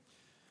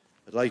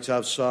I'd like to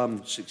have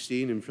Psalm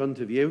 16 in front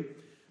of you,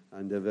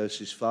 and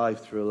verses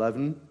 5 through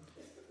 11,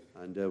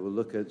 and we'll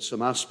look at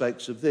some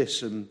aspects of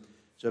this. And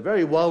it's a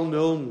very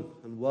well-known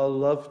and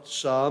well-loved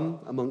psalm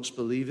amongst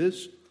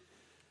believers,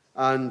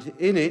 and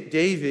in it,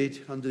 David,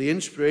 under the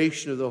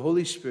inspiration of the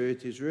Holy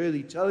Spirit, is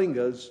really telling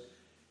us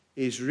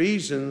his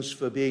reasons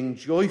for being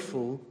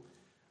joyful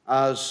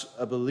as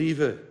a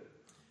believer.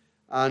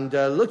 And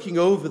looking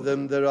over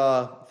them, there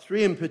are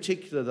three in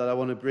particular that I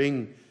want to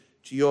bring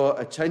to your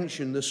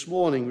attention this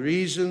morning.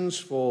 Reasons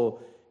for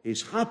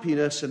his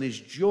happiness and his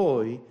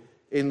joy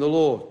in the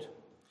Lord.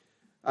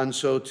 And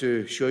so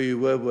to show you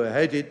where we're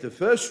headed, the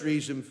first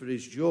reason for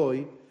his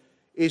joy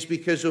is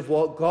because of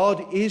what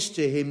God is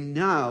to him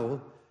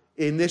now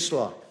in this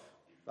life.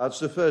 That's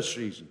the first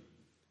reason.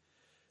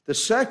 The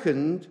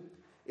second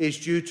is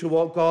due to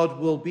what God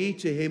will be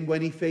to him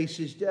when he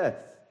faces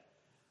death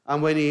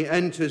and when he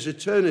enters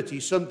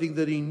eternity, something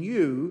that he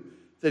knew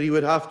that he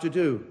would have to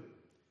do.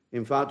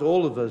 In fact,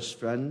 all of us,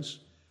 friends,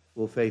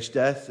 will face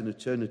death in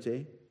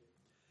eternity.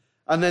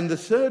 And then the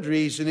third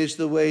reason is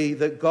the way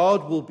that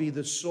God will be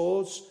the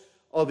source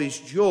of his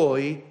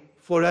joy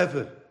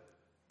forever,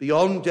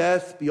 beyond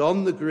death,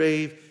 beyond the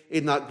grave,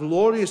 in that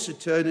glorious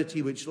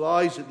eternity which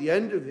lies at the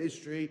end of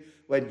history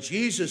when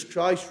Jesus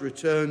Christ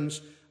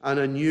returns and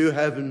a new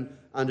heaven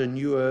and a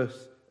new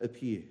earth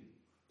appear.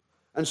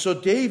 And so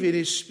David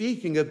is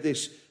speaking of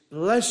this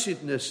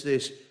blessedness,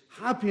 this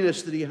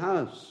happiness that he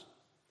has.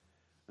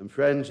 And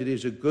friends, it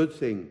is a good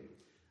thing,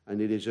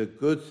 and it is a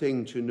good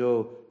thing to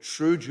know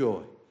true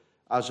joy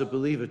as a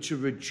believer, to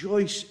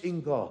rejoice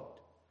in God.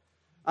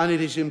 And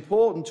it is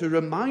important to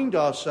remind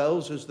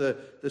ourselves, as the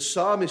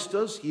psalmist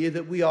does here,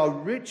 that we are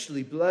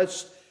richly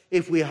blessed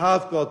if we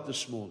have God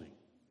this morning.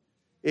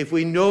 If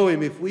we know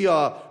him, if we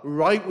are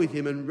right with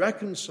him and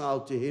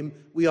reconciled to him,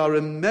 we are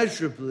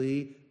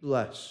immeasurably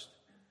blessed.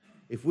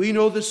 If we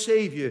know the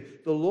Savior,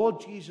 the Lord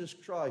Jesus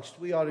Christ,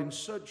 we are in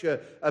such a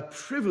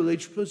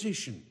privileged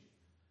position.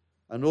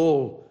 And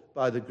all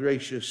by the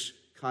gracious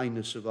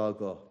kindness of our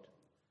God.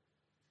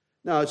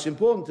 Now, it's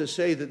important to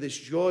say that this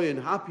joy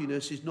and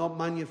happiness is not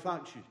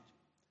manufactured.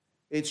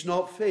 It's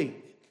not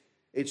fake.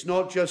 It's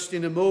not just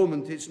in a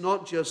moment. It's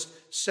not just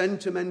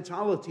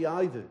sentimentality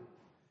either.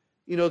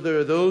 You know, there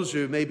are those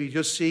who maybe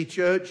just see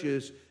church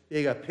as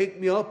being a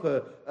pick-me-up,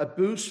 a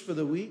boost for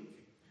the week.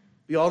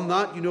 Beyond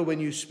that, you know, when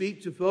you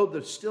speak to folk,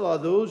 there still are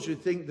those who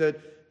think that,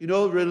 you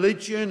know,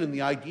 religion and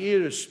the idea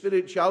of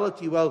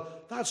spirituality, well,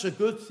 that's a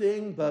good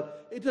thing,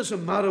 but it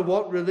doesn't matter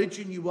what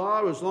religion you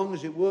are as long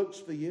as it works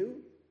for you.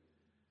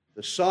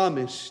 The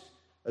psalmist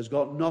has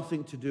got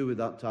nothing to do with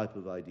that type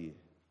of idea.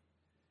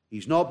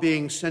 He's not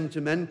being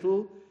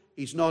sentimental.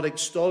 He's not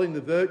extolling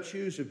the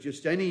virtues of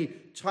just any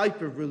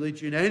type of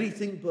religion,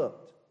 anything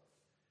but.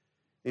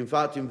 In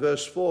fact, in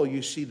verse 4,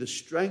 you see the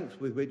strength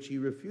with which he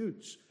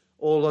refutes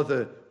all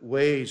other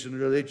ways and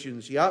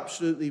religions. He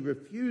absolutely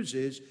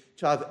refuses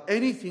to have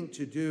anything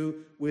to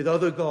do with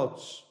other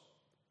gods.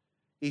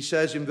 He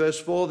says in verse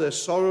 4, their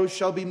sorrows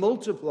shall be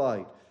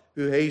multiplied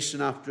who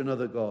hasten after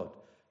another god.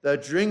 Their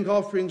drink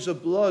offerings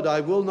of blood I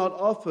will not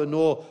offer,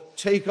 nor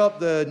take up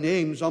their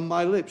names on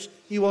my lips.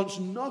 He wants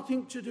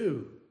nothing to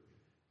do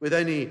with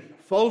any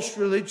false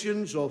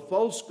religions or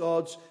false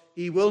gods.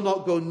 He will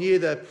not go near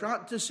their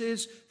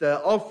practices,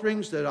 their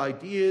offerings, their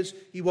ideas.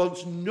 He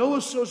wants no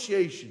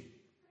association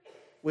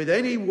with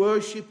any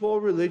worship or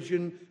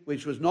religion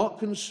which was not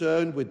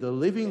concerned with the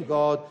living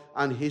God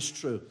and his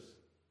truth.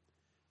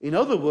 In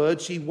other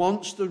words, he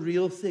wants the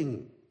real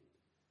thing.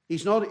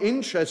 He's not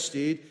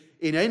interested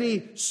in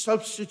any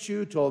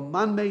substitute or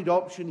man-made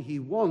option. He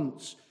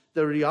wants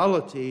the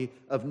reality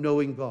of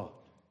knowing God.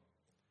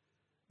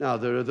 Now,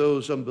 there are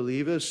those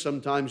unbelievers,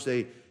 sometimes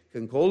they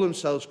can call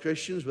themselves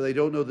Christians, but they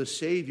don't know the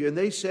Savior, and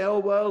they say, oh,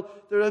 well,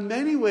 there are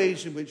many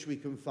ways in which we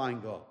can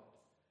find God.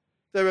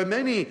 There are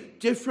many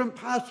different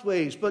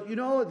pathways, but you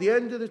know, at the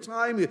end of the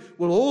time,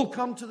 we'll all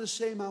come to the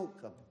same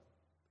outcome.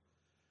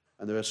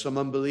 And there are some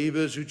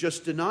unbelievers who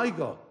just deny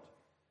God.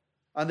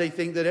 And they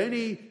think that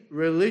any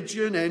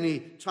religion, any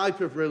type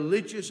of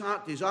religious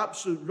act is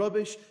absolute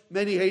rubbish.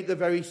 Many hate the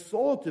very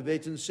thought of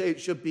it and say it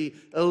should be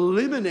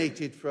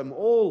eliminated from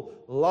all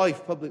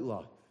life, public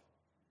life.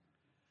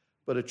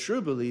 But a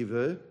true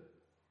believer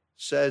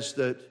says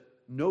that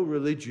no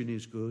religion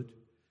is good.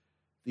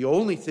 The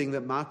only thing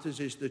that matters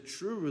is the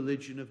true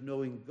religion of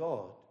knowing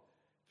God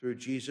through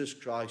Jesus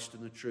Christ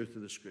and the truth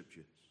of the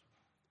Scriptures.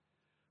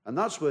 And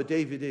that's where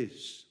David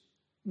is.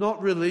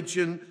 Not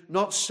religion,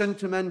 not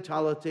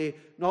sentimentality,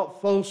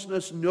 not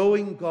falseness,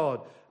 knowing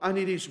God. And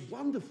it is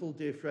wonderful,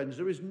 dear friends.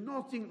 There is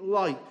nothing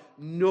like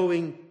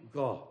knowing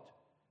God.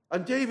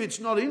 And David's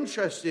not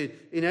interested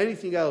in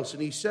anything else.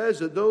 And he says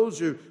that those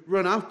who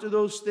run after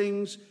those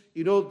things,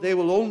 you know, they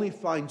will only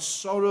find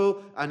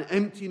sorrow and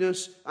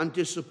emptiness and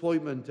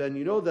disappointment. And,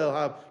 you know, they'll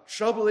have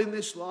trouble in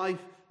this life.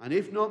 And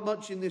if not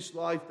much in this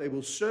life, they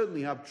will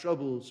certainly have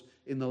troubles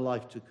in the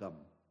life to come.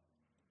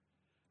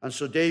 And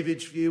so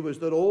David's view was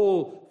that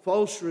all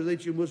false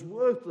religion was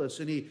worthless.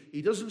 And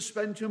he doesn't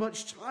spend too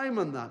much time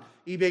on that.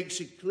 He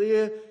makes it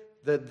clear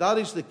that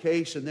is the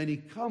case, and then he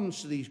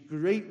comes to these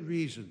great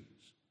reasons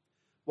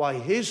why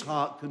his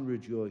heart can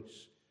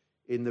rejoice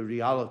in the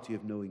reality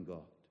of knowing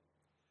God.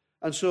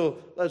 And so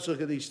let's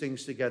look at these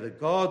things together.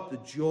 God, the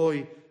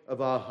joy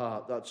of our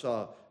heart. That's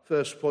our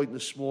first point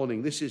this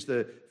morning. This is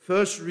the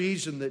first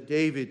reason that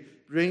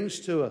David brings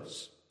to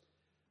us,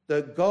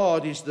 that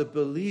God is the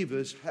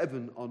believer's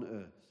heaven on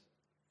earth.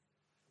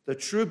 The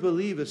true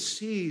believer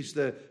sees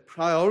the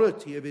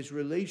priority of his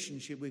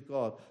relationship with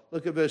God.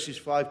 Look at verses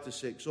 5 to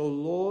 6. O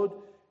Lord,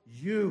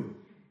 you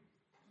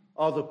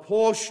are the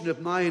portion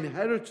of my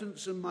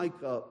inheritance and my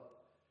cup.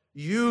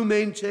 You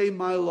maintain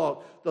my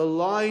lot. The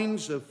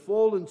lines have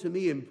fallen to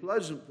me in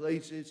pleasant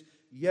places.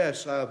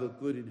 Yes, I have a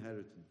good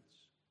inheritance.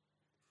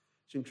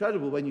 It's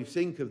incredible when you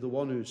think of the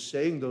one who's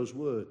saying those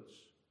words.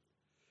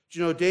 Do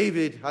you know,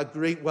 David had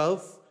great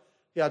wealth.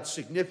 He had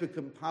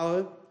significant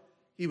power.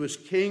 He was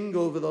king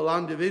over the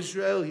land of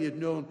Israel. He had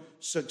known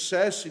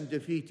success in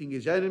defeating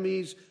his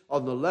enemies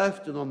on the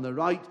left and on the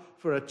right.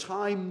 For a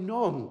time,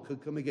 none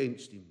could come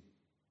against him.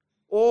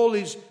 All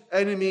his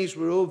enemies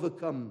were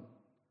overcome.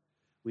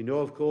 We know,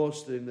 of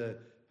course, that in the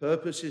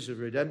purposes of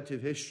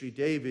redemptive history,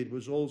 David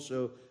was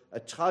also a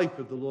type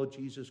of the Lord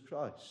Jesus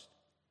Christ.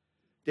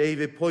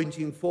 David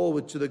pointing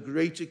forward to the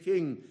greater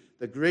king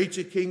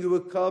who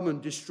would come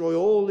and destroy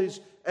all his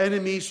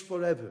enemies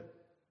forever.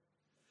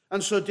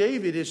 And so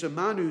David is a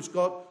man who's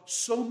got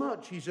so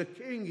much. He's a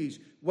king, he's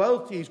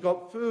wealthy, he's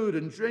got food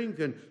and drink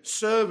and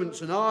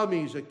servants and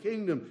armies, a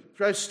kingdom,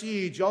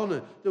 prestige,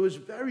 honor. There was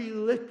very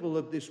little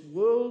of this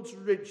world's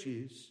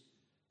riches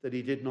that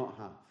he did not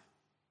have.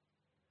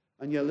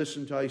 And yet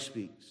listen to how he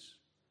speaks.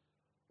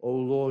 O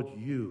Lord,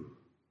 you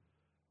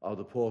are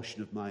the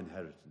portion of my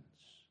inheritance.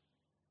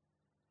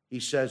 He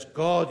says,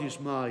 God is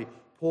my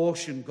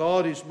portion,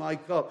 God is my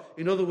cup.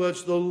 In other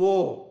words, the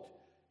Lord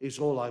is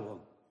all I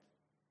want.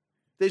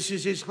 This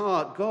is his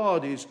heart.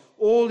 God is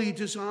all he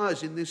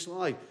desires in this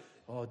life.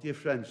 Oh, dear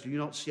friends, do you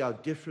not see how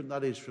different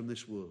that is from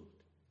this world?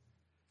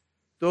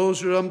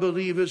 Those who are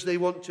unbelievers, they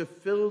want to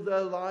fill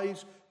their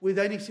lives with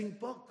anything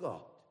but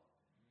God.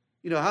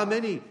 You know, how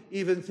many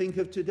even think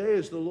of today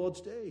as the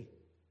Lord's day?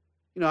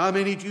 You know, how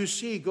many do you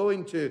see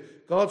going to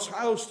God's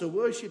house to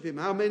worship him?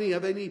 How many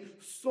have any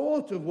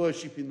thought of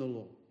worshiping the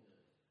Lord?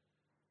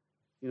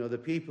 You know, the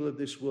people of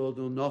this world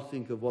will not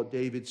think of what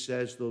David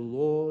says, the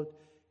Lord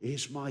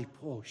is my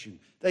portion.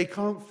 They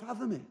can't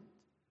fathom it.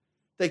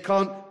 They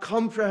can't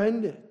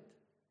comprehend it.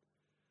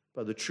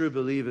 But the true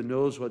believer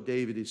knows what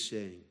David is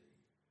saying.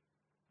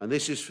 And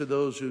this is for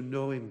those who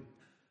know him,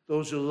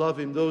 those who love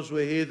him, those who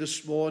are here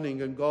this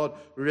morning and God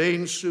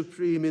reigns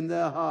supreme in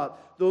their heart,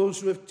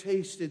 those who have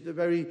tasted the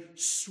very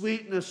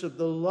sweetness of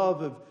the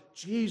love of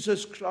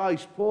Jesus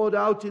Christ poured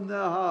out in their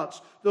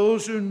hearts,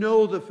 those who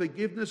know the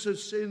forgiveness of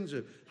sins,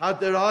 have had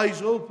their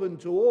eyes open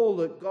to all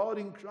that God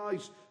in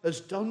Christ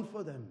has done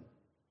for them.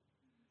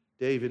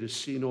 David has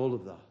seen all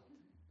of that.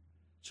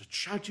 It's a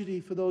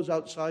tragedy for those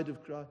outside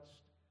of Christ.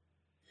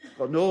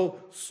 Got no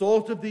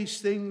thought of these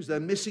things.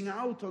 They're missing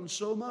out on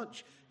so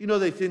much. You know,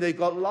 they think they've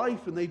got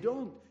life and they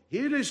don't.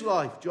 Here is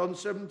life. John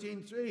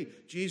 17:3.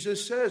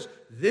 Jesus says,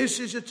 this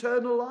is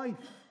eternal life,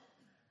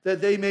 that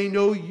they may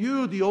know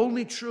you, the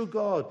only true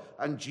God,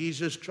 and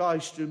Jesus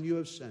Christ whom you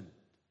have sent.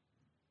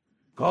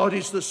 God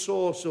is the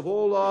source of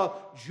all our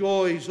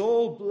joys,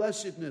 all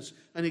blessedness,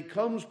 and it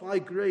comes by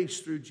grace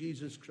through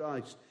Jesus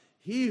Christ.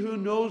 He who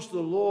knows the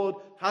Lord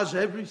has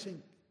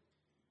everything.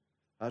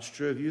 That's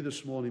true of you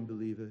this morning,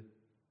 believer.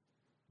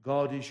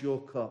 God is your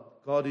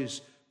cup. God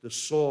is the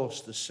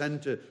source, the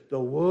center, the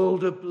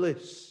world of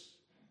bliss.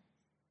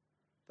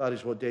 That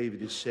is what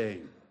David is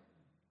saying.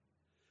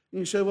 And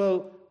you say,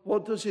 well,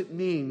 what does it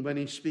mean when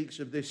he speaks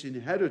of this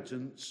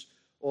inheritance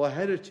or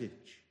heritage?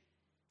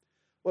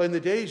 Well, in the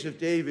days of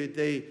David,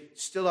 they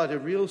still had a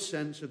real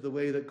sense of the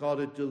way that God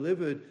had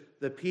delivered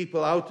the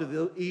people out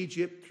of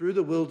Egypt through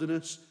the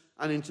wilderness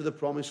and into the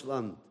promised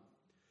land.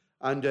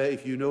 And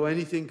if you know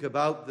anything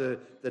about the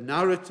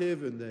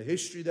narrative and the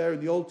history there in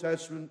the Old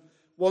Testament,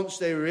 once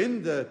they were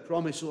in the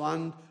promised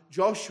land,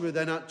 Joshua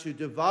then had to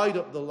divide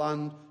up the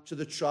land to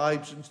the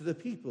tribes and to the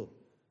people.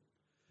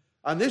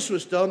 And this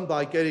was done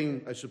by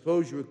getting, I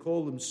suppose you would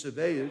call them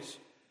surveyors,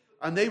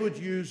 and they would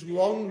use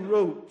long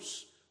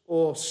ropes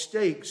or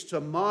stakes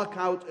to mark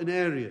out an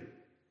area.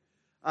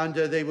 And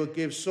they would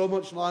give so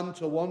much land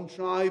to one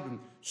tribe and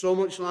so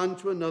much land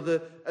to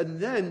another, and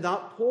then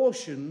that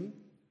portion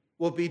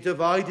would be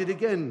divided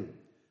again,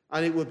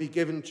 and it would be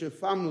given to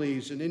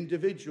families and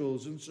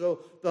individuals, and so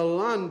the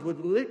land would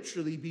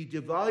literally be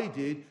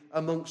divided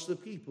amongst the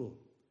people.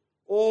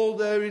 All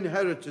their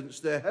inheritance,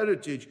 their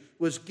heritage,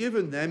 was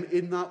given them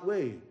in that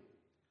way.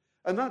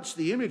 And that's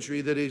the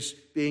imagery that is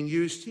being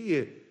used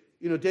here.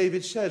 You know,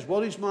 David says,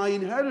 what is my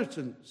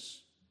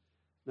inheritance?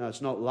 Now,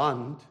 it's not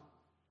land,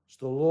 it's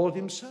the Lord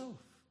himself.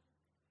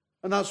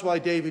 And that's why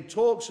David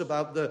talks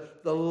about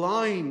the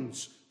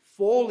lines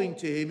falling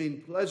to him in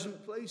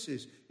pleasant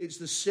places. It's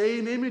the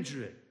same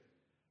imagery.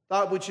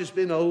 That which has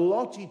been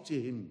allotted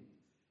to him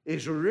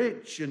is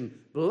rich and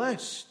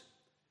blessed.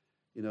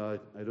 You know,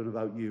 I don't know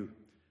about you,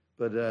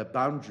 But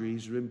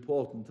boundaries are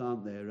important,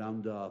 aren't they,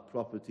 around our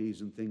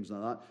properties and things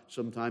like that.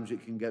 Sometimes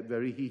it can get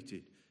very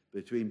heated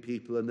between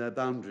people and their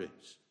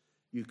boundaries.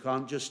 You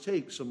can't just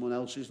take someone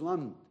else's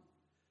land.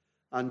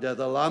 And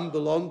the land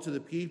belonged to the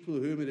people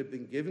whom it had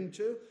been given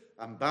to,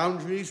 and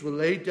boundaries were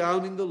laid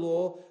down in the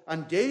law.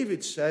 And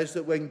David says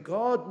that when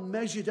God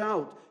measured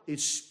out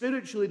his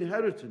spiritual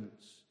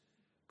inheritance,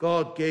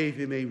 God gave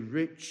him a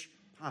rich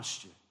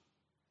pasture.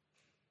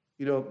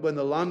 You know, when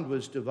the land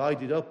was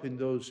divided up in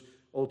those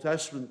Old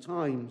Testament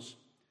times,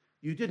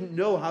 you didn't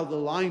know how the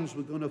lines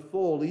were going to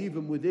fall,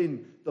 even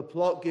within the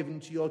plot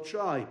given to your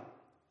tribe.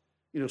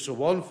 You know, so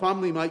one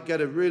family might get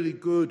a really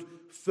good,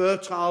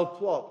 fertile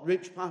plot,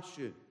 rich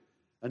pasture.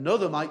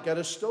 Another might get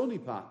a stony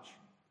patch.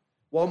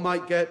 One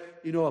might get,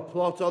 a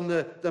plot on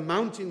the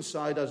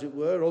mountainside, as it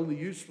were, only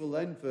useful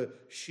then for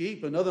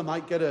sheep. Another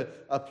might get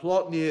a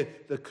plot near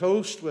the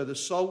coast where the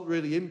salt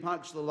really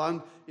impacts the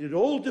land. It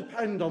all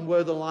depend on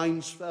where the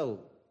lines fell.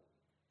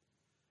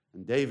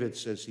 And David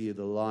says here,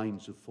 the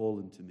lines have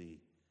fallen to me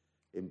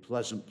in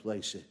pleasant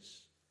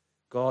places.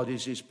 God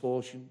is his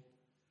portion.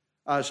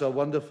 That's a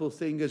wonderful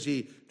thing as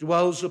he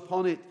dwells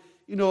upon it.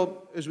 You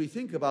know, as we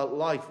think about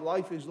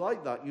life is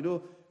like that. You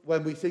know,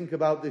 when we think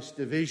about this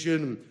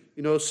division,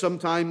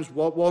 sometimes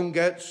what one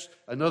gets,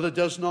 another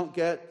does not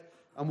get.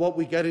 And what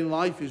we get in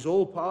life is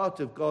all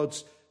part of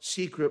God's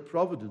secret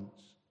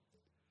providence.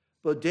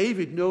 But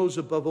David knows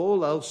above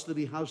all else that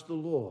he has the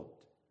Lord.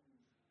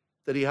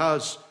 That he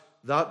has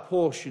that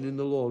portion in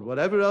the Lord.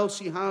 Whatever else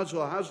he has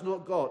or has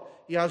not got,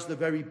 he has the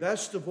very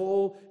best of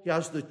all. He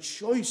has the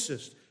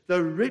choicest,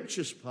 the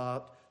richest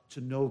part to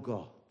know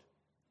God.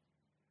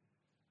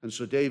 And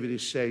so David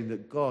is saying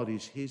that God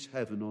is his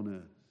heaven on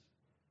earth.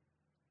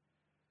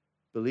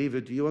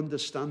 Believer, do you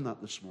understand that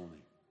this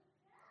morning?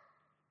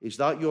 Is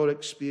that your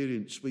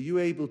experience? Were you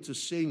able to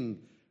sing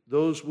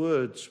those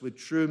words with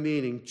true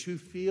meaning? To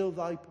feel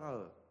thy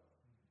power,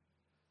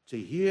 to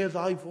hear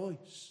thy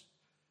voice,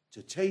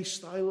 to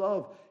taste thy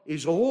love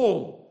is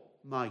all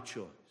my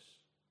choice.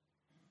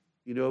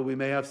 You know, we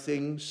may have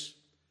things,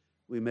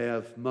 we may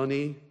have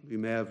money, we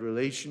may have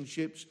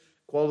relationships,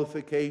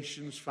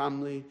 qualifications,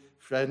 family,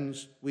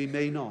 friends, we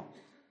may not.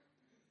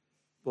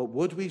 But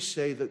would we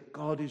say that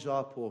God is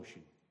our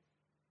portion?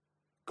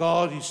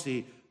 God is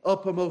the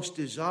uppermost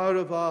desire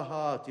of our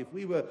heart. If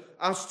we were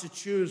asked to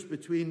choose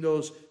between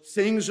those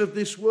things of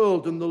this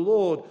world and the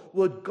Lord,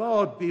 would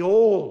God be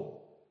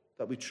all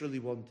that we truly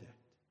wanted?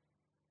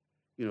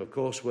 You know, of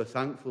course, we're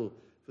thankful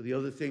for the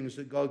other things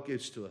that God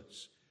gives to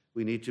us.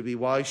 We need to be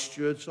wise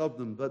stewards of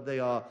them, but they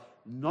are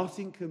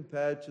nothing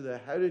compared to the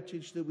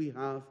heritage that we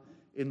have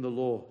in the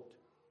Lord.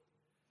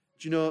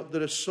 Do you know,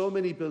 there are so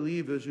many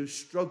believers who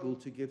struggle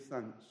to give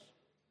thanks.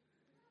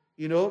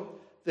 You know,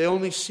 they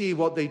only see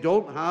what they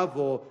don't have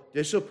or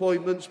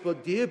disappointments.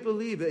 But dear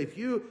believer, if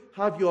you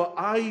have your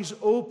eyes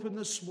open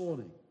this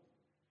morning,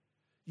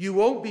 you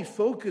won't be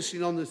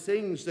focusing on the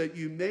things that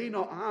you may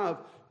not have,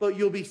 but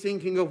you'll be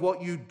thinking of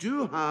what you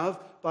do have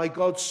by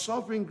God's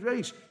sovereign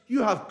grace.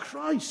 You have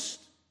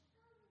Christ.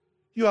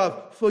 You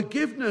have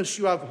forgiveness.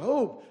 You have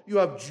hope. You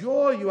have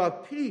joy. You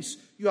have peace.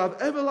 You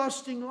have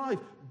everlasting life.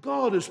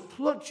 God has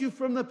plucked you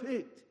from the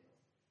pit.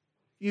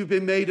 You've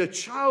been made a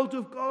child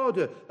of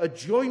God, a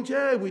joint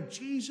heir with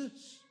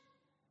Jesus.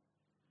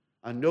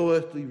 And no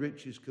earthly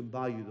riches can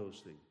buy you those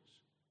things.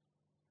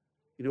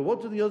 You know,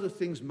 what do the other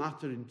things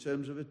matter in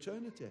terms of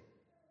eternity?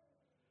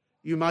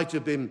 You might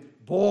have been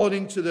born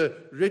into the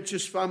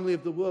richest family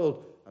of the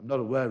world. I'm not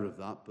aware of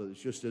that, but it's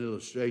just an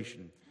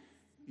illustration.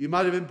 You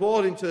might have been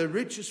born into the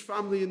richest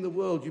family in the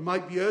world. You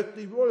might be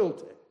earthly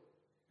royalty.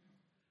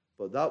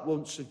 But that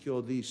won't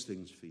secure these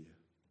things for you.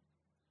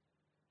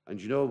 And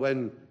you know,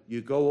 when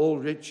you go all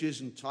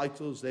riches and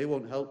titles, they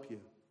won't help you.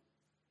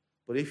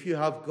 But if you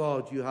have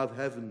God, you have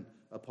heaven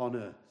upon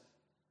earth.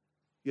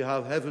 You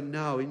have heaven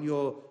now in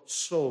your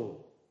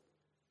soul.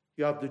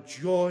 You have the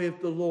joy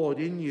of the Lord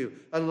in you.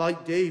 And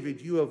like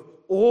David, you have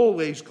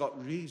always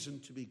got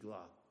reason to be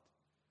glad,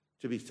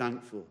 to be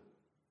thankful.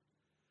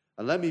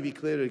 And let me be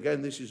clear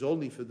again, this is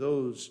only for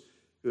those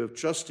who have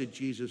trusted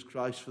Jesus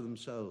Christ for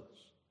themselves.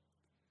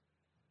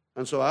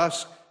 And so I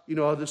ask, you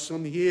know, are there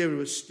some here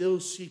who are still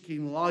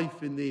seeking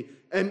life in the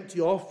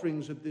empty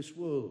offerings of this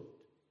world?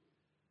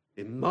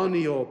 In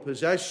money or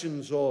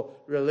possessions or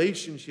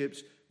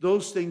relationships,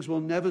 those things will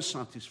never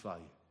satisfy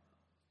you.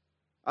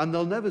 And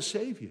they'll never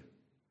save you.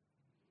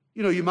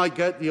 You know, you might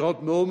get the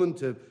odd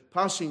moment of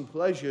passing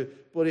pleasure,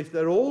 but if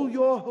they're all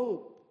your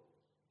hope,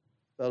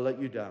 they'll let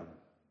you down.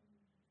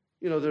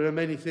 You know, there are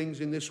many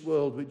things in this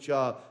world which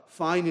are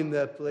fine in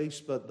their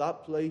place, but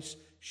that place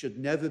should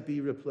never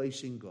be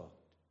replacing God.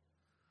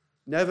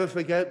 Never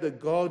forget that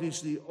God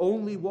is the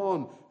only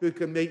one who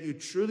can make you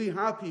truly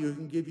happy, who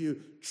can give you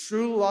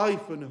true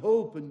life and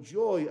hope and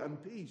joy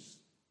and peace.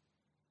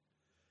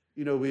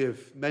 You know, we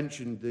have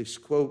mentioned this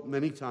quote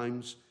many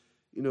times,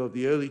 you know, of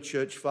the early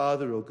church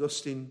father,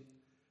 Augustine.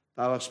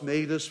 Thou hast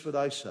made us for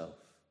thyself,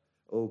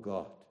 O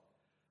God,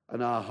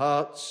 and our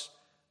hearts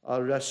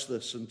are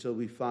restless until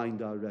we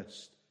find our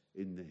rest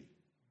in thee.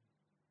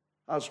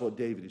 That's what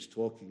David is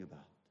talking about.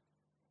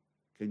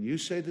 Can you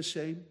say the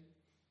same?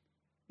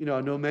 You know,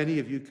 I know many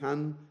of you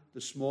can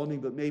this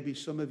morning, but maybe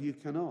some of you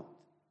cannot.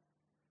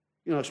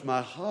 You know, it's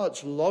my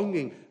heart's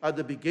longing at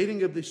the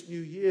beginning of this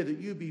new year that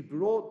you be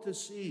brought to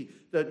see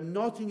that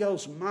nothing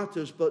else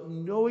matters but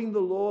knowing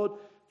the Lord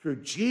through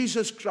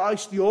Jesus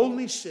Christ, the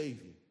only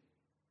Savior.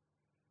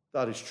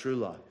 That is true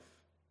life.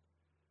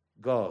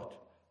 God,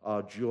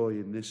 our joy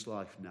in this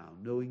life now,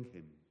 knowing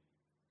him.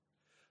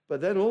 But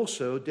then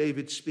also,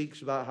 David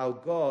speaks about how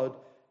God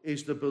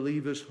is the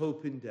believer's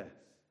hope in death.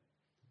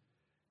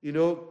 You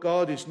know,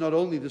 God is not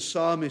only the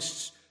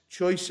psalmist's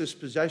choicest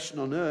possession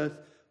on earth,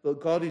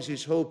 but God is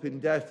his hope in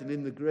death and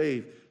in the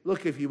grave.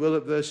 Look, if you will,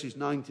 at verses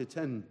 9 to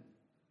 10.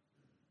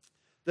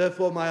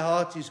 Therefore my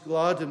heart is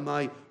glad and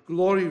my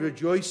glory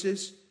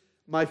rejoices.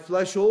 My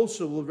flesh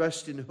also will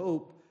rest in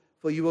hope,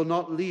 for you will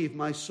not leave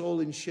my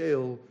soul in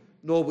Sheol,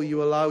 nor will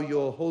you allow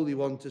your Holy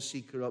One to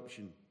see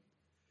corruption.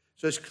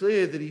 So it's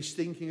clear that he's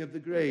thinking of the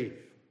grave.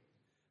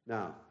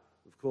 Now,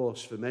 of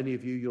course, for many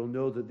of you, you'll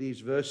know that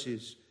these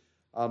verses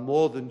are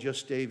more than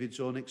just David's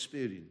own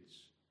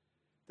experience.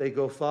 They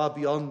go far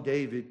beyond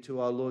David to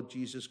our Lord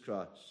Jesus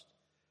Christ.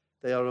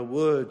 They are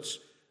words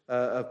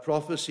of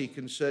prophecy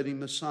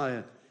concerning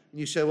Messiah. And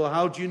you say, well,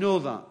 how do you know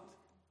that?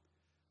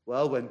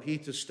 Well, when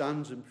Peter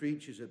stands and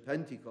preaches at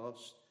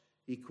Pentecost,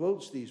 he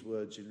quotes these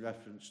words in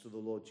reference to the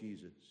Lord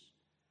Jesus.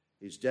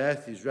 His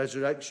death, his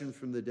resurrection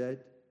from the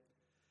dead.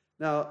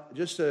 Now,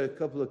 just a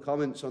couple of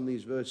comments on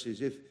these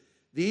verses. If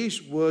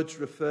these words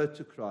refer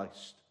to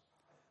Christ,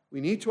 we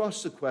need to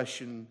ask the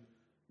question,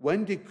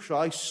 when did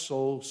Christ's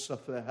soul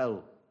suffer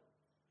hell?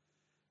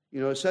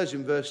 You know, it says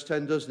in verse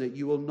 10, doesn't it?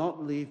 You will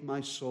not leave my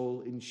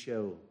soul in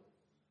Sheol.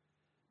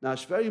 Now,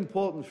 it's very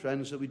important,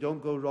 friends, that we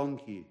don't go wrong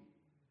here.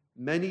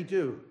 Many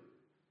do,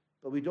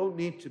 but we don't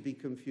need to be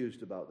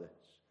confused about this.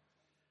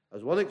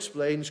 As one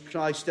explains,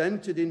 Christ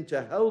entered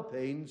into hell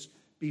pains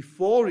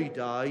before he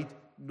died,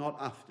 not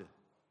after.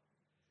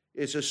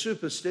 It's a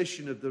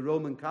superstition of the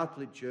Roman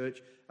Catholic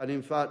Church, and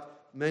in fact,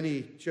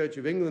 many Church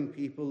of England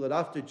people, that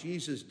after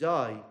Jesus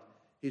died,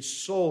 his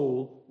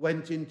soul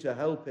went into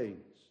hell pains.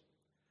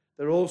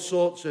 There are all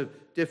sorts of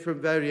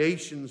different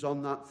variations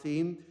on that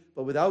theme,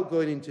 but without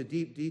going into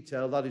deep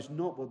detail, that is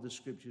not what the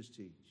Scriptures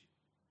teach.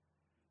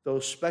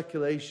 Those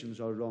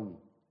speculations are wrong.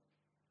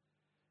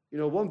 You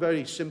know, one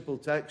very simple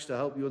text to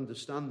help you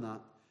understand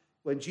that.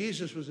 When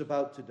Jesus was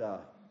about to die,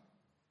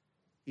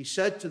 he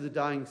said to the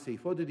dying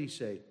thief, what did he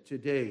say?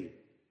 Today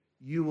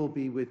you will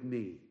be with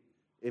me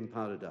in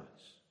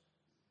paradise.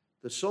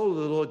 The soul of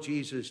the Lord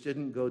Jesus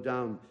didn't go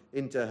down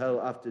into hell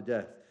after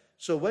death.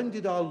 So when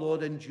did our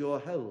Lord endure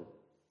hell?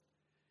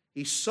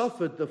 He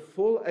suffered the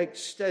full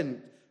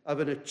extent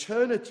of an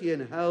eternity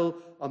in hell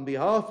on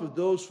behalf of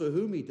those for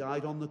whom he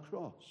died on the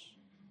cross.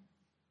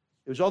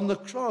 It was on the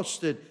cross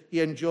that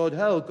he endured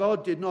hell.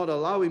 God did not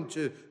allow him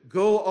to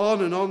go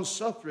on and on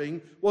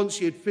suffering. Once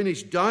he had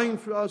finished dying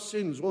for our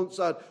sins, once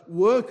that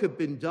work had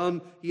been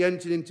done, he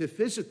entered into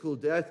physical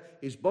death.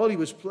 His body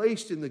was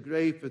placed in the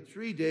grave for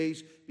 3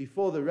 days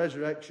before the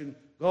resurrection.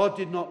 God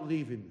did not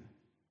leave him there.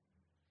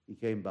 He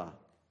came back.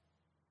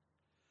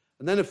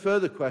 And then a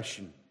further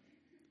question.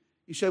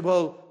 You say,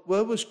 well,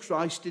 where was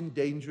Christ in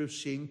danger of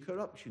seeing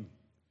corruption?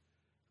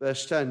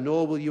 Verse 10,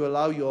 nor will you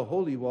allow your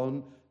Holy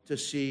One to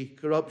see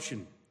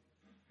corruption.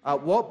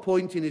 At what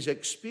point in his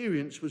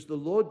experience was the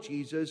Lord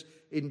Jesus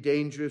in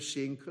danger of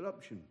seeing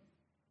corruption?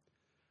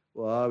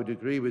 Well, I would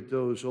agree with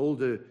those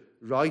older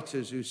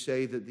writers who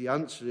say that the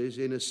answer is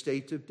in a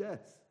state of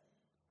death.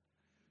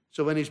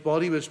 So when his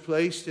body was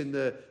placed in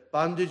the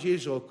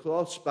bandages or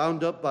cloths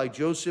bound up by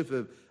Joseph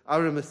of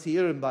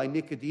Arimathea and by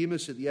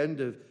Nicodemus at the end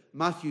of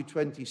Matthew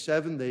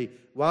 27, they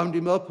wound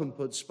him up and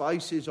put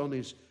spices on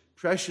his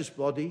precious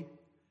body.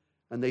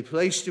 And they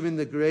placed him in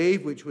the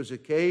grave, which was a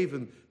cave,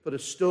 and put a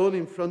stone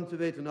in front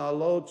of it. And our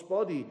Lord's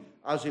body,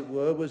 as it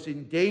were, was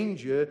in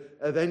danger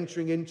of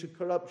entering into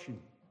corruption.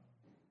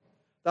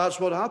 That's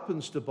what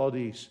happens to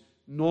bodies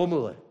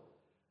normally.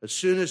 As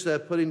soon as they're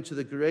put into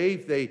the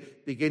grave, they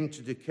begin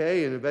to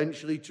decay and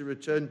eventually to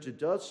return to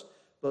dust,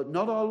 but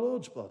not our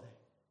Lord's body.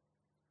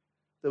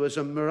 There was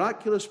a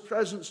miraculous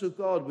presence of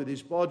God with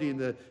his body in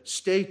the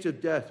state of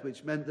death,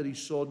 which meant that he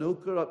saw no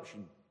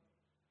corruption.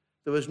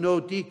 There was no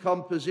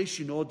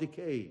decomposition or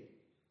decay.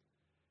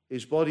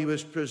 His body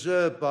was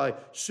preserved by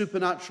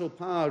supernatural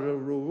power, a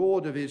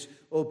reward of his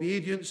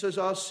obedience as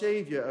our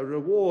Savior, a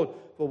reward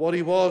for what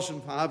he was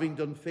and for having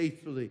done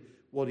faithfully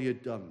what he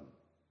had done.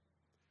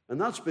 And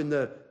that's been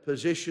the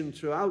position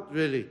throughout,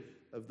 really,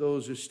 of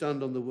those who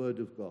stand on the Word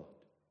of God.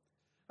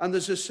 And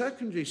there's a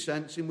secondary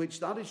sense in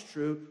which that is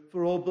true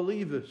for all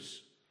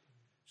believers.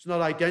 It's not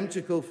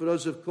identical for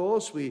us, of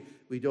course. We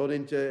don't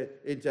enter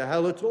into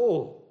hell at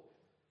all.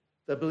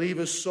 The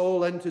believer's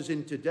soul enters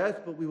into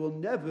death, but we will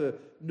never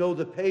know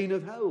the pain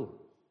of hell.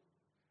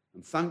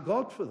 And thank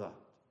God for that.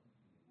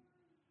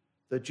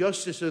 The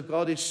justice of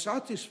God is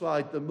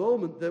satisfied the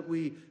moment that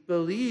we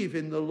believe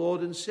in the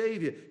Lord and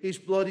Savior. His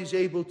blood is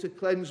able to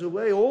cleanse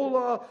away all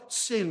our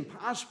sin,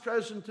 past,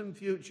 present, and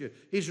future.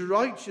 His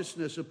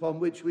righteousness upon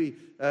which we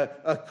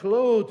are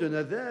clothed and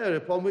are there,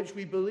 upon which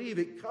we believe,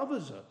 it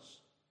covers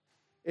us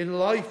in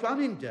life and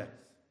in death.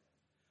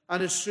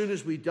 And as soon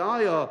as we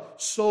die, our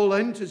soul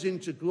enters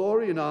into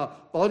glory and our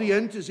body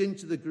enters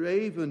into the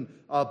grave, and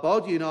our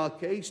body, in our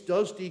case,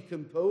 does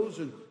decompose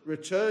and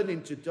return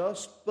into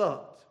dust,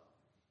 but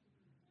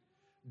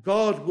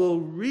God will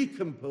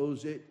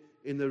recompose it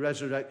in the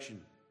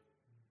resurrection.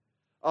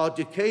 Our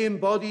decaying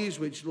bodies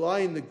which lie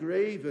in the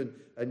grave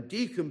and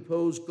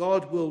decompose,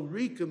 God will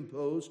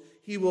recompose.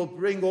 He will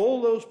bring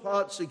all those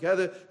parts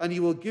together and he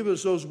will give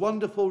us those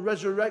wonderful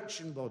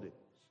resurrection bodies,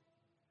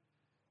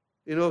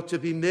 to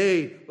be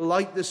made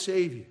like the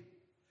Savior.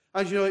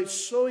 And it's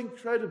so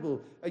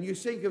incredible. And you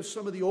think of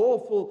some of the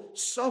awful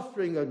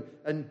suffering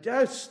and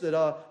deaths that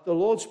the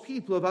Lord's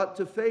people have had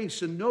to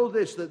face. And know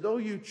this, that though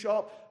you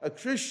chop a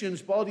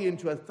Christian's body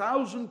into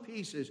 1,000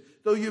 pieces,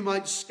 though you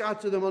might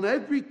scatter them on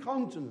every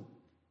continent,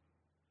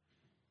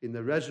 in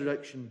the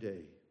resurrection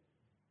day,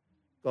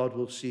 God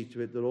will see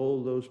to it that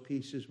all those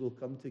pieces will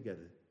come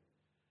together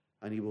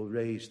and he will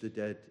raise the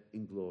dead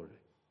in glory.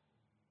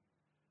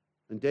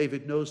 And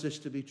David knows this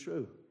to be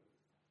true.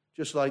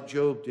 Just like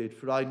Job did,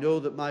 for I know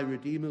that my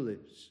Redeemer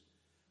lives,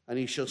 and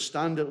he shall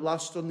stand at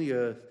last on the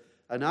earth,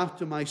 and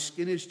after my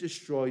skin is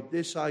destroyed,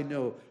 this I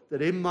know,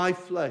 that in my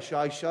flesh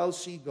I shall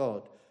see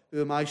God,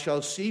 whom I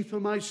shall see for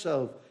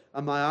myself,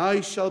 and my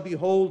eyes shall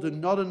behold and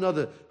not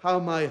another, how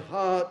my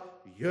heart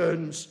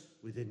yearns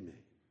within me.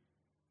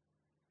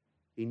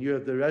 He knew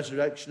of the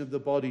resurrection of the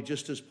body,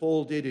 just as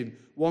Paul did in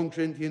 1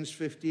 Corinthians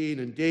 15.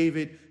 And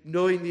David,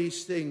 knowing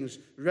these things,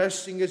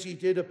 resting as he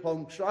did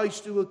upon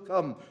Christ who will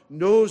come,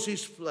 knows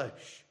his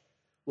flesh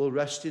will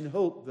rest in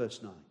hope,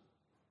 verse 9.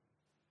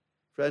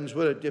 Friends,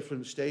 we're at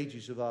different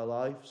stages of our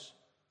lives.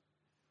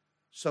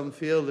 Some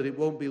feel that it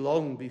won't be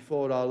long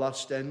before our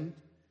last end,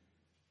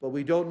 but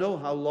we don't know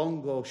how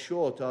long or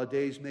short our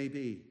days may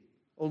be.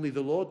 Only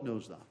the Lord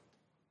knows that.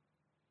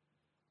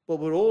 But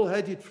we're all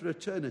headed for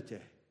eternity.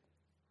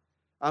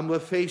 And we're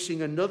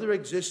facing another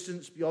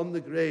existence beyond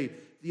the grave.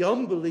 The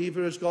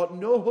unbeliever has got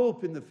no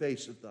hope in the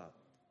face of that.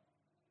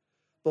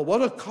 But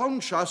what a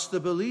contrast to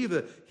the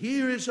believer.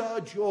 Here is our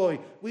joy.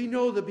 We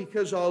know that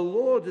because our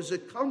Lord has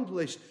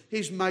accomplished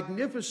his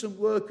magnificent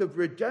work of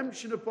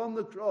redemption upon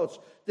the cross,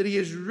 that he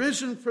is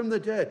risen from the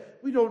dead,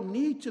 we don't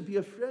need to be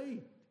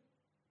afraid.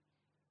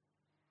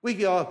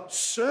 We are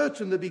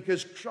certain that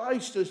because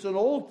Christ has done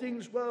all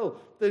things well,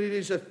 that it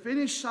is a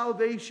finished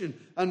salvation,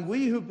 and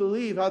we who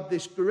believe have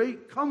this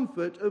great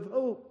comfort of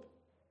hope.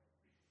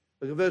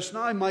 Look at verse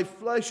 9, my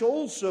flesh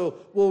also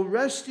will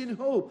rest in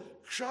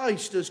hope.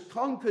 Christ has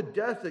conquered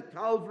death at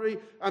Calvary,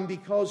 and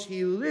because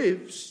he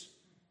lives,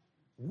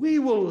 we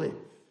will live.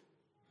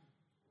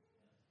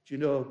 Do you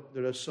know,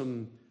 there are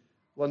some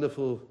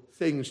wonderful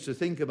things to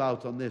think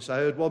about on this. I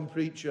heard one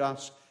preacher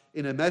ask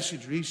in a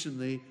message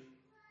recently,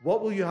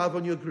 what will you have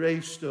on your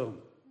gravestone?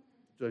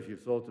 I don't know if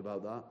you've thought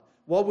about that.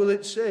 What will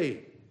it say?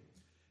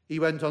 He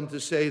went on to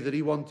say that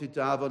he wanted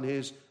to have on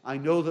his, I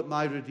know that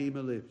my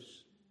Redeemer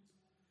lives.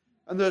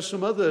 And there are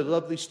some other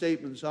lovely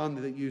statements, aren't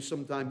there, that you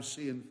sometimes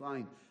see and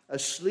find.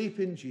 Asleep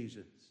in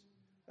Jesus.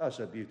 That's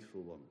a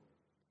beautiful one.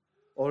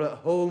 Or at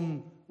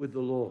home with the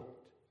Lord.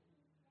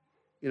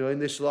 In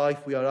this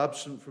life we are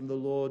absent from the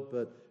Lord,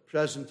 but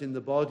present in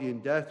the body. In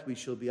death we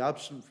shall be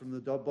absent from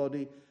the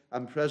body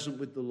and present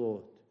with the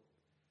Lord.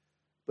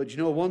 But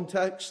one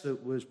text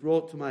that was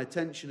brought to my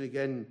attention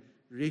again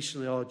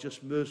recently,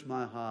 just moves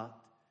my heart.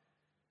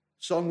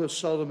 Song of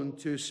Solomon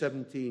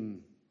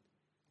 2:17,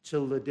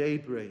 till the day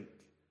break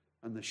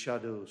and the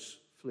shadows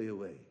flee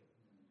away.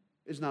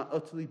 Isn't that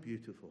utterly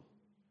beautiful?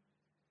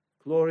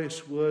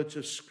 Glorious words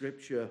of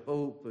Scripture,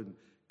 hope and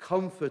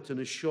comfort and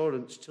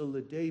assurance till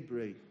the day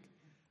break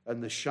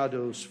and the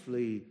shadows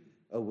flee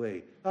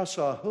away. That's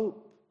our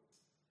hope.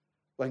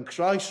 When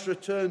Christ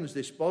returns,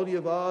 this body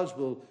of ours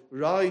will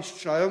rise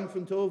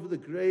triumphant over the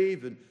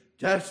grave and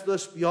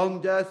deathless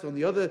beyond death, on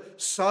the other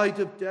side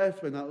of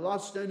death, when that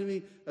last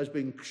enemy has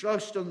been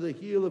crushed under the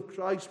heel of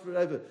Christ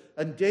forever.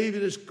 And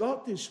David has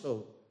got this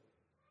hope.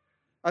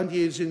 And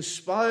he is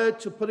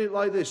inspired to put it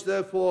like this,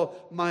 therefore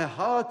my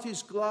heart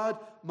is glad,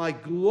 my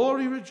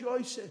glory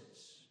rejoices.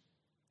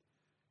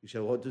 You say,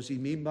 what does he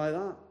mean by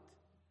that?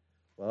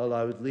 Well,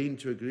 I would lean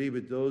to agree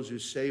with those who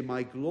say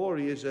my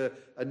glory is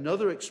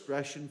another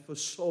expression for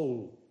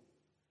soul.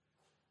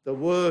 The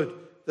word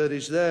that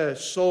is there,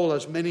 soul,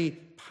 has many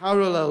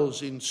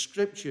parallels in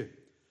Scripture.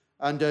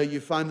 And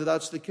you find that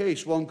that's the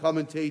case. One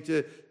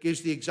commentator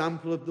gives the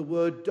example of the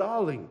word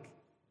darling.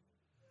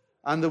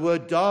 And the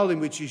word darling,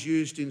 which is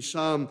used in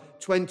Psalm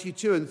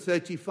 22 and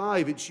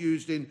 35, it's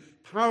used in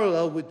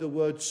parallel with the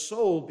word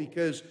soul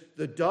because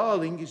the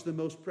darling is the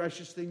most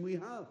precious thing we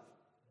have.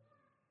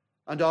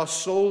 And our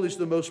soul is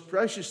the most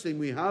precious thing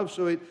we have,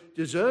 so it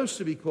deserves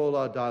to be called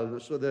our darling.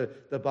 That's what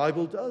the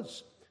Bible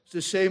does. It's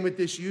the same with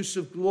this use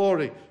of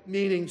glory,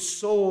 meaning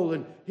soul,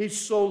 and his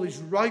soul is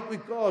right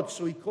with God,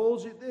 so he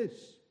calls it this.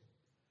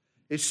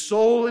 His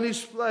soul and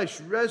his flesh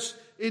rest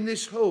in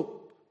this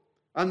hope,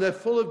 and they're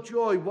full of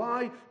joy.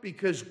 Why?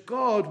 Because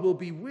God will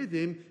be with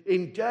him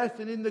in death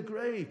and in the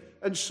grave.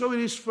 And so it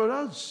is for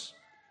us.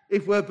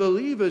 If we're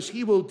believers,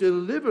 he will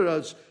deliver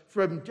us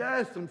from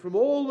death and from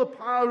all the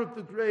power of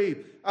the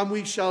grave, and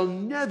we shall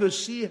never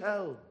see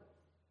hell.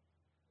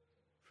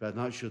 Friend,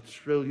 that should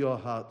thrill your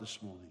heart this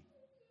morning.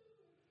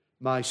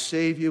 My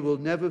Savior will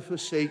never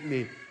forsake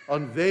me,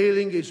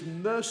 unveiling his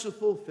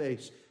merciful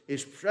face,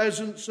 his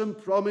presence and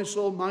promise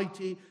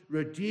almighty,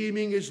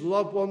 redeeming his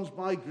loved ones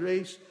by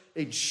grace,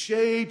 in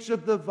shades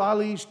of the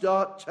valley's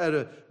dark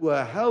terror,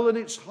 where hell and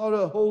its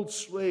horror hold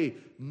sway.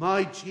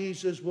 My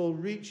Jesus will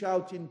reach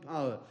out in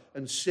power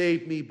and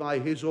save me by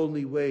his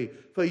only way.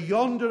 For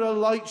yonder a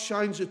light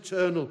shines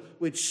eternal,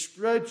 which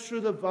spreads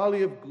through the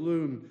valley of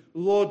gloom.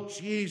 Lord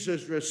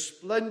Jesus,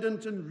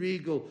 resplendent and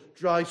regal,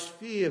 drives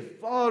fear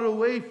far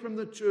away from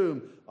the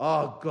tomb.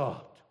 Our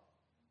God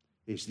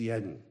is the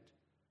end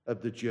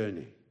of the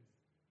journey,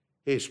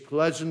 his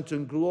pleasant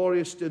and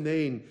glorious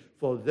domain,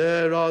 for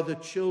there are the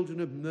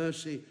children of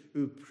mercy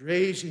who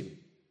praise him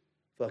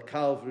for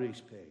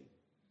Calvary's pain.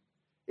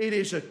 It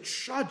is a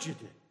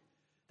tragedy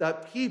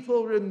that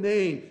people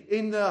remain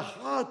in their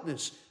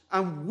hardness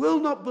and will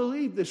not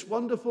believe this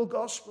wonderful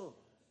gospel,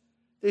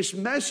 this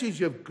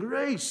message of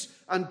grace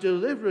and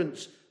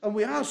deliverance. And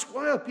we ask,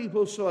 why are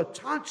people so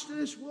attached to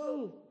this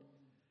world?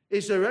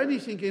 Is there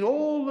anything in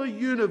all the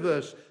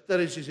universe that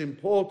is as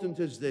important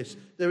as this?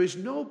 There is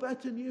no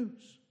better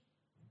news.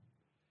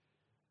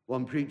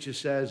 One preacher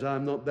says,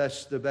 I'm not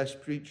the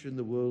best preacher in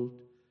the world.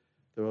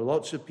 There are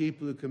lots of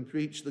people who can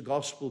preach the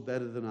gospel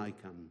better than I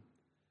can.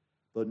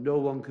 But no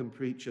one can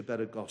preach a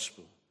better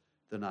gospel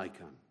than I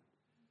can.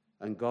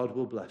 And God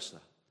will bless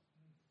that.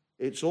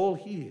 It's all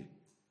here.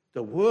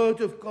 The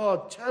word of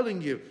God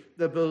telling you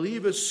the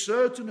believer's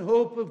certain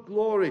hope of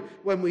glory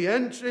when we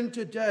enter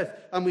into death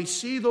and we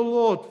see the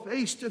Lord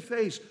face to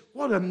face.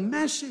 What a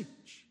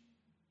message.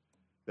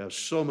 We have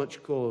so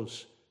much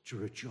cause to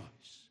rejoice.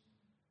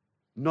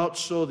 Not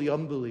so the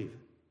unbeliever.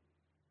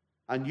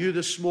 And you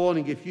this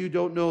morning, if you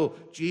don't know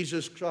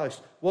Jesus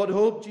Christ, what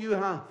hope do you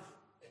have?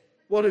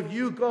 What have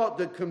you got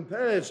that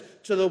compares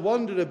to the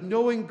wonder of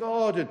knowing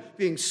God and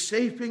being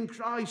safe in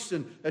Christ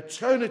and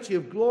eternity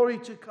of glory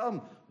to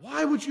come?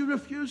 Why would you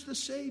refuse the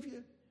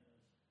Savior?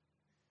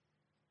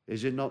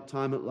 Is it not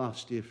time at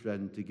last, dear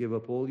friend, to give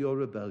up all your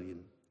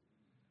rebellion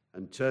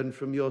and turn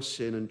from your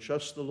sin and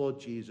trust the Lord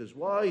Jesus?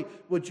 Why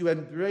would you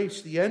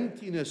embrace the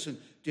emptiness and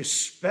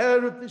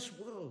despair of this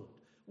world?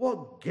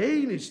 What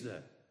gain is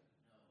there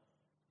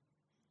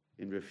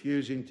in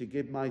refusing to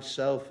give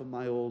myself and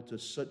my all to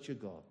such a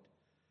God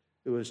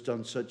who has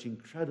done such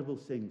incredible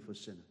thing for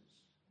sinners?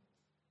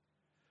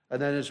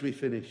 And then as we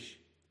finish,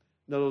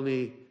 not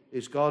only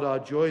is God our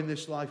joy in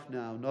this life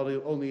now, not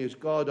only is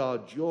God our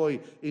joy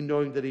in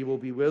knowing that he will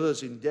be with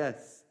us in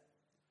death,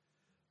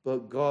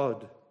 but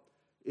God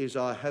is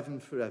our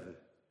heaven forever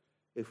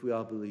if we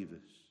are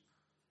believers.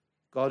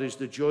 God is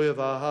the joy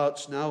of our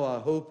hearts now, our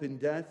hope in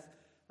death,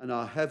 and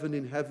our heaven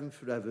in heaven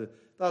forever.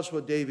 That's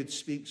what David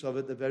speaks of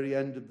at the very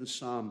end of the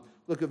psalm.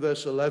 Look at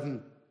verse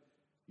 11.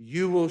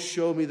 You will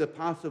show me the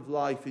path of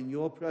life. In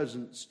your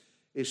presence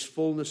is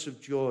fullness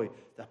of joy.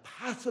 The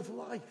path of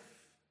life.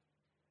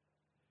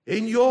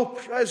 In your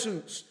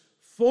presence,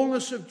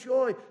 fullness of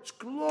joy. It's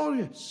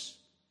glorious.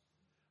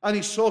 And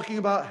he's talking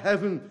about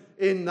heaven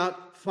in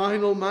that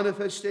final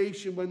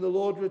manifestation when the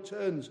Lord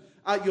returns.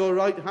 At your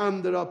right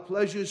hand there are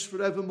pleasures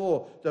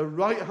forevermore. The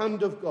right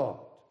hand of God.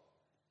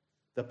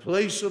 The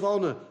place of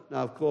honor.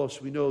 Now, of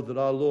course, we know that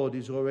our Lord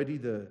is already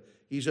there.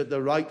 He's at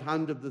the right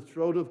hand of the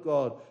throne of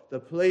God, the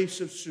place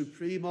of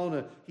supreme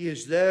honor. He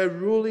is there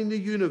ruling the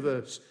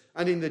universe.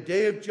 And in the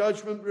day of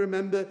judgment,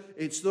 remember,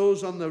 it's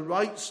those on the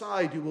right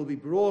side who will be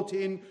brought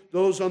in.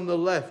 Those on the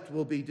left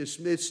will be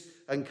dismissed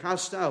and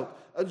cast out.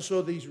 And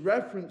so these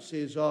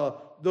references are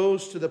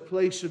those to the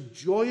place of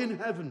joy in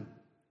heaven.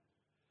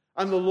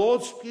 And the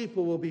Lord's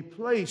people will be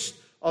placed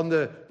on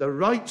the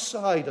right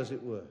side, as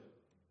it were.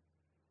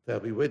 They'll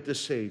be with the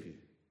Savior.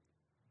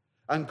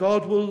 And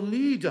God will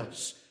lead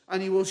us,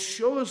 and he will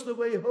show us the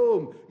way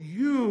home.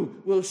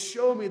 You will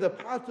show me the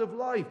path of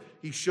life.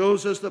 He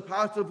shows us the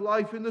path of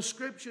life in the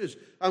Scriptures,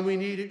 and we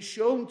need it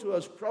shown to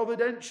us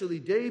providentially,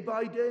 day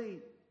by day.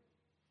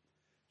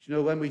 You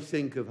know, when we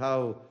think of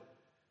how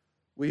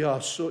we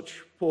are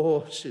such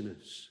poor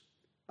sinners,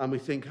 and we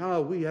think, how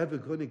are we ever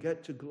going to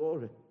get to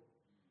glory?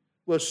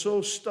 We're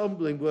so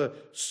stumbling, we're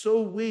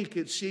so weak,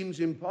 it seems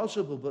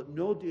impossible. But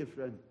no, dear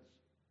friends,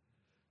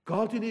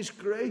 God in his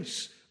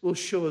grace will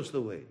show us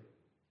the way.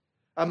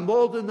 And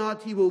more than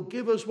that, he will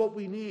give us what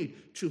we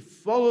need to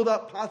follow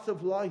that path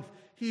of life.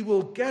 He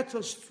will get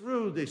us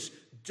through this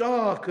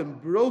dark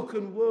and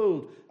broken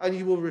world, and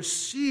he will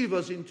receive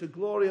us into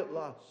glory at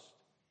last.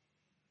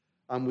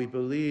 And we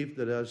believe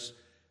that, as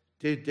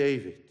did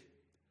David,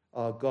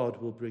 our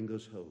God will bring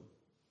us home.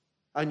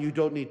 And you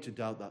don't need to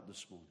doubt that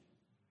this morning.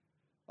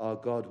 Our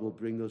God will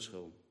bring us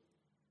home.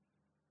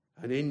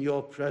 And in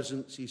your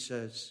presence, he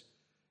says,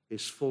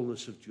 is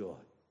fullness of joy.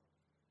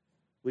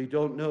 We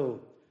don't know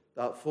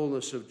that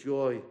fullness of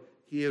joy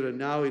here and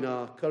now in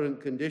our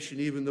current condition,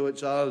 even though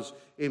it's ours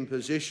in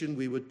position.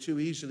 We would too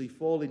easily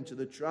fall into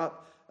the trap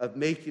of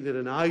making it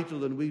an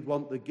idol, and we'd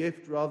want the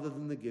gift rather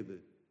than the giver.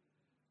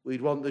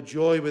 We'd want the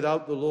joy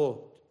without the Lord.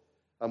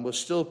 And we're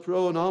still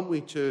prone, aren't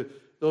we, to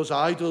those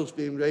idols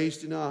being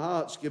raised in our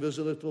hearts. Give us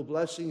a little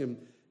blessing, and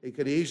it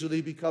can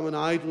easily become an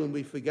idol, and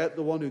we forget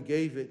the one who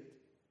gave it.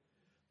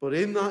 But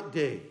in that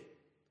day,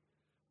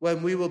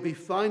 when we will be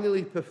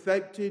finally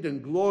perfected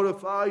and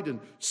glorified and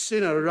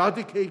sin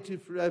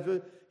eradicated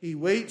forever, he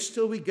waits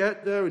till we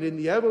get there, and in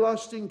the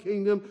everlasting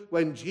kingdom,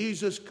 when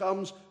Jesus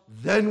comes,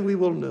 then we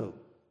will know.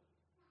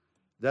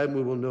 Then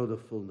we will know the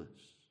fullness.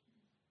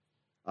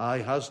 Eye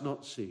has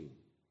not seen,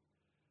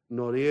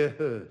 nor ear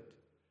heard,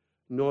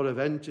 nor have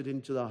entered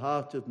into the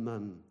heart of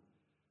man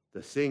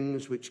the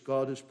things which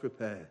God has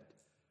prepared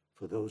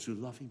for those who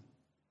love him.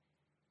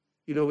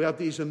 You know, we have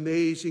these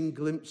amazing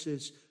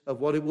glimpses of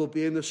what it will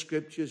be in the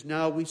Scriptures.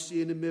 Now we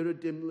see in a mirror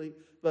dimly,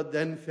 but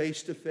then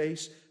face to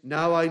face.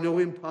 Now I know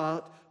in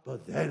part,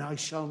 but then I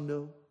shall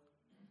know,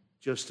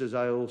 just as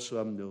I also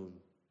am known.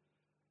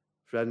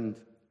 Friend,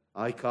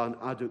 I can't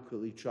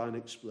adequately try and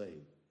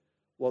explain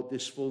what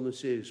this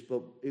fullness is,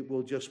 but it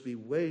will just be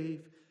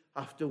wave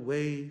after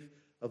wave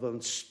of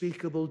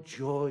unspeakable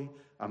joy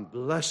and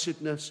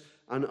blessedness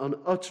and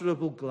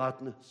unutterable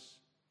gladness.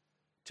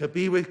 To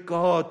be with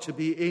God, to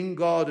be in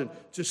God, and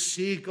to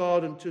see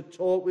God and to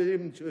talk with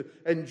him, to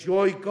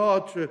enjoy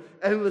God through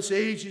endless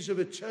ages of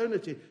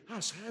eternity.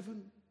 That's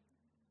heaven.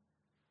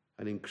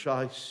 And in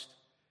Christ,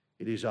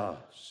 it is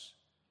ours.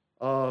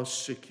 Ours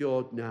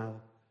secured now,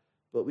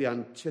 but we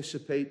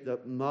anticipate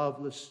that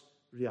marvelous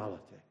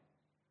reality.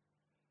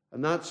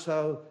 And that's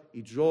how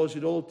he draws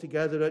it all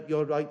together at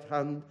your right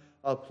hand,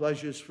 our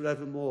pleasures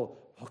forevermore.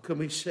 What can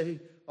we say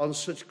on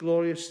such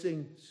glorious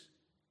things?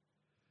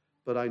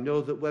 But I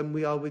know that when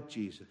we are with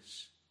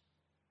Jesus,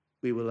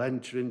 we will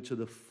enter into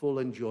the full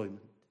enjoyment.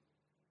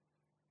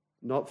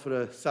 Not for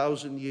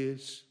 1,000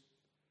 years,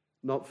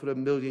 not for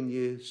 1,000,000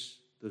 years.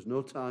 There's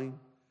no time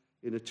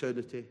in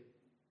eternity.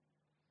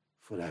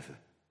 Forever.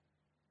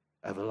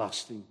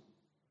 Everlasting.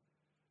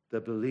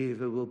 The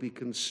believer will be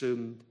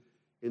consumed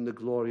in the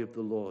glory of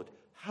the Lord.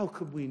 How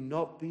can we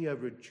not be a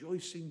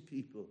rejoicing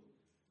people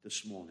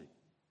this morning?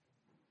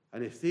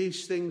 And if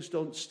these things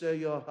don't stir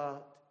your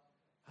heart,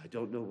 I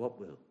don't know what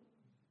will.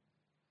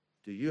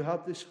 Do you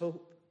have this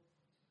hope?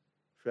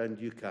 Friend,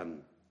 you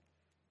can,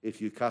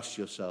 if you cast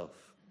yourself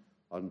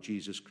on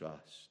Jesus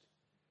Christ.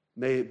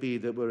 May it be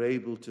that we're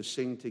able to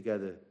sing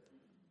together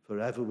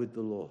forever with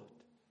the Lord.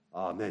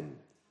 Amen.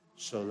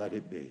 So let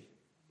it be.